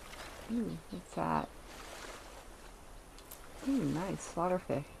 Ooh, what's that? Ooh, nice.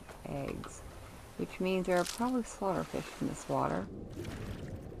 Slaughterfish eggs. Which means there are probably slaughterfish in this water.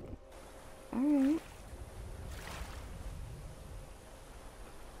 Alright.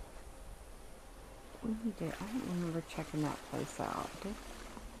 We need to... I don't remember checking that place out.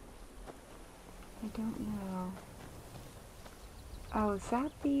 I don't know. Oh, is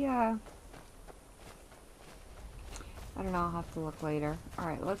that the, I don't know, I'll have to look later.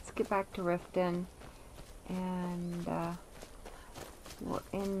 Alright, let's get back to Riften. And, we'll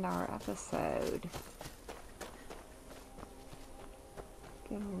end our episode.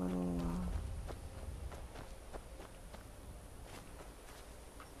 Get a little,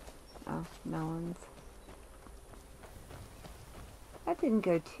 oh, melons. That didn't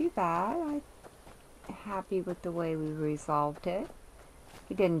go too bad. I'm happy with the way we resolved it.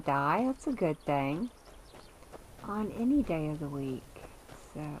 We didn't die. That's a good thing. On any day of the week.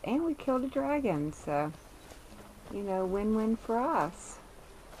 So, and we killed a dragon, so, you know, win-win for us.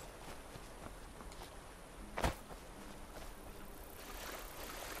 Let's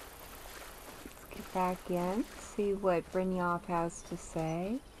get back in, see what Brynjolf has to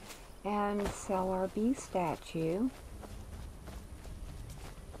say, and sell our bee statue.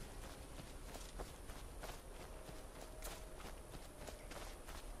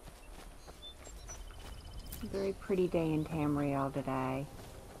 Very pretty day in Tamriel today.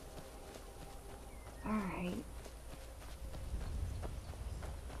 Alright.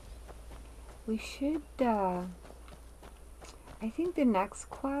 We should, I think the next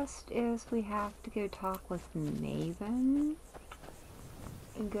quest is we have to go talk with Maven.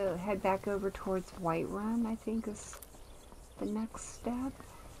 And head back over towards Whiterun, I think is the next step.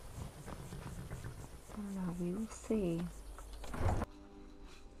 I don't know, we will see.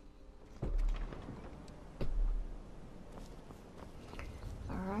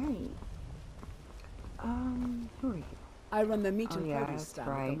 Alright. Who are you? I run the meat and yeah, produce that's stand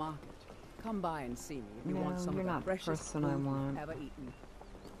at right. the market. Come by and see me if you want No, some you're of the not the freshest person I food want. you've ever eaten.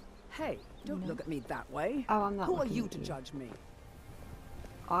 Hey, don't No. look at me that way. Oh, I'm not Who are looking you at to you. judge me?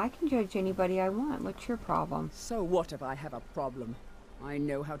 I can judge anybody I want. What's your problem? So what if I have a problem? I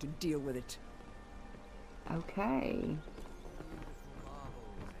know how to deal with it. Okay.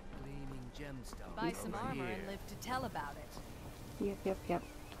 Buy some armor and live to tell about it. Yep.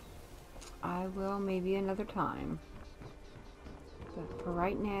 I will maybe another time. But for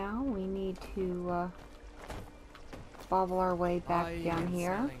right now, we need to bobble our way back down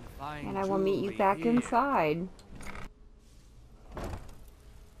here. And I will meet you back inside.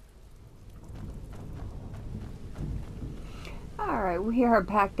 Alright, we are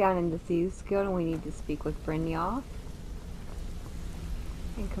back down in the Thieves Guild and we need to speak with Brynjolf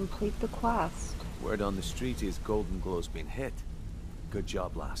and complete the quest. Word on the street is Goldenglow's been hit. Good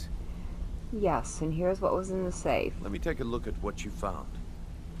job, lass. Yes, and here's what was in the safe. Let me take a look at what you found.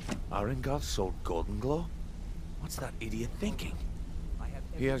 Arengar sold Goldenglow? What's that idiot thinking?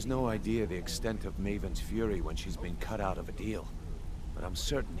 He has no idea the extent of Maven's fury when she's been cut out of a deal. But I'm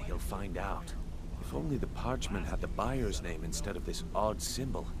certain he'll find out. If only the parchment had the buyer's name instead of this odd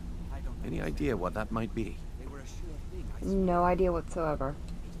symbol. Any idea what that might be? No idea whatsoever.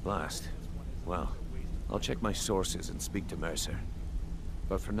 Blast. Well, I'll check my sources and speak to Mercer.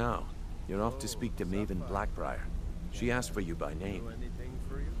 But for now, you're off to speak to Maven Blackbriar. She asked for you by name.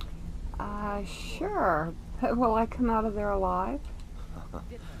 Sure. But will I come out of there alive?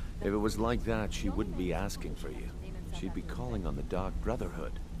 If it was like that, she wouldn't be asking for you. She'd be calling on the Dark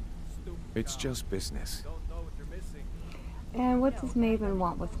Brotherhood. It's just business. And what does Maven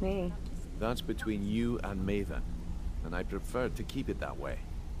want with me? That's between you and Maven, and I prefer to keep it that way.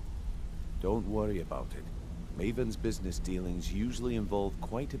 Don't worry about it. Maven's business dealings usually involve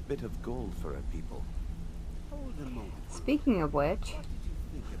quite a bit of gold for her people. Speaking of which...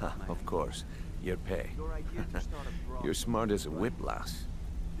 Of course, your pay. You're smart as a whip, lass.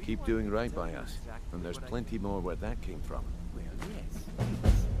 Keep doing right by us, and there's plenty more where that came from.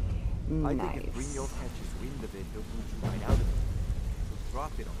 I think if Nice. Brynjolf catches wind of it, they'll boot you right out of it. So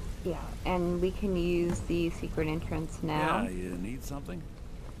drop it already. Yeah, and we can use the secret entrance now. Yeah, you need something?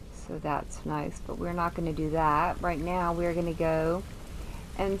 So that's nice, but we're not going to do that. Right now, we're going to go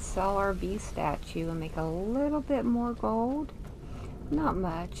and sell our beast statue and make a little bit more gold. Not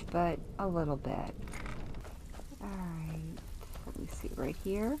much, but a little bit. Alright, let me see right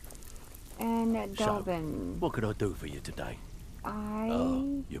here. And Delvin, What can I do for you today?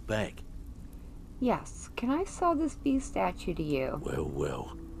 You're back. Yes, can I sell this beast statue to you?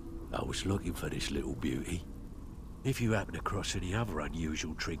 Well, I was looking for this little beauty. If you happen across any other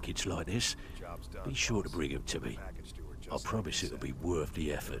unusual trinkets like this, be sure to bring them to me. I promise it'll be worth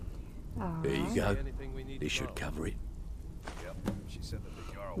the effort. There you go. This should cover it.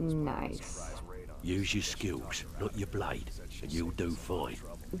 Nice. Use your skills, not your blade, and you'll do fine.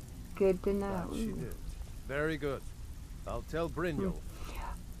 Good to know. She did. Very good. I'll tell Brynjolf.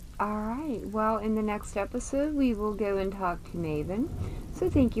 Alright, well, in the next episode, we will go and talk to Maven. So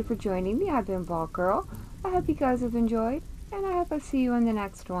thank you for joining me. I've been Ball Girl. I hope you guys have enjoyed, and I hope I see you in the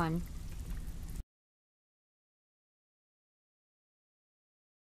next one.